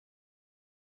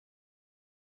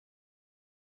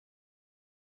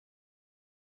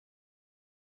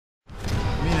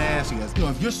classy as. You know,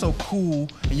 if you're so cool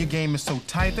and your game is so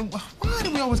tight, then why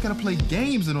do we always gotta play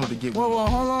games in order to get Whoa,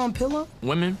 hold on, Pillow.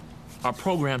 Women are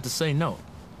programmed to say no,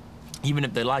 even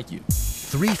if they like you.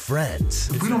 3 friends.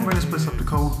 If we don't bring this place up to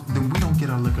code, then we don't get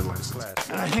our liquor license.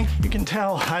 I think you can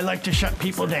tell I like to shut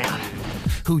people down.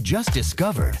 Who just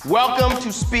discovered Welcome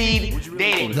to speed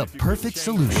dating. the perfect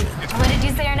solution. What did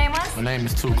you say your name was? My name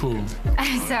is Too Cool.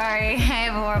 I'm sorry, I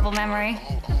have a horrible memory.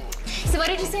 So what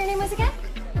did you say your name was again?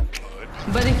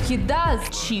 But if he does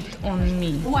cheat on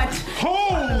me, What?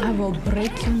 I will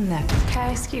break your neck. Can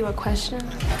I ask you a question?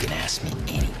 You can ask me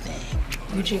anything.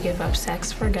 Would you give up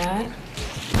sex for God?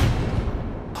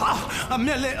 I'm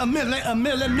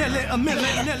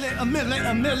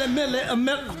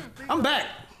back.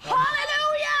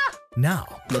 Hallelujah! Now,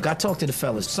 Look, I talked to the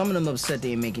fellas. Some of them upset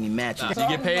they ain't make any matches. You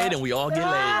get paid and we all get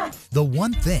laid. the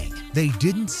one thing they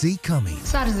didn't see coming.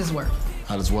 So how does this work?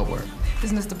 How does what work?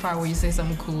 Isn't this the part where you say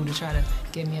something cool to try to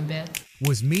get me in bed?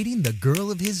 Was meeting the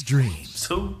girl of his dreams.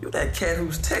 So, you that cat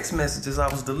whose text messages I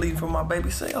was deleting from my baby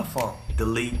cell phone.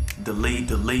 Delete, delete,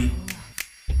 delete.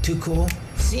 Too cool?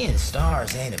 Seeing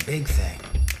stars ain't a big thing.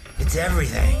 It's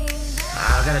everything.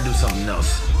 I gotta do something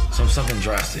else. Something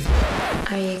drastic.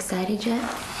 Are you excited yet?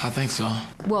 I think so.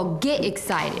 Well, get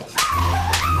excited. Is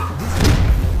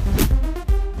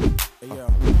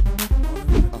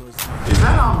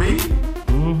that on me?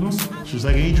 She's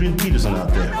like Adrian Peterson out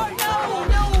there.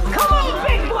 Come on,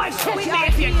 big boy, kiss me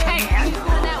if you can.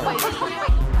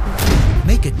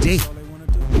 Make a date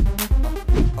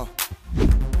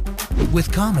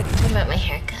with comedy. What about my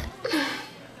haircut?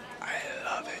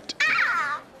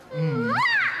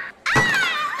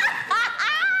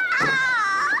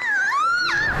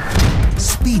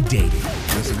 Speed dating.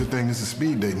 That's a good thing this is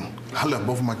speed dating. I left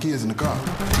both of my kids in the car.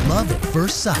 Love at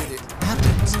first sight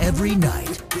happens every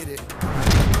night.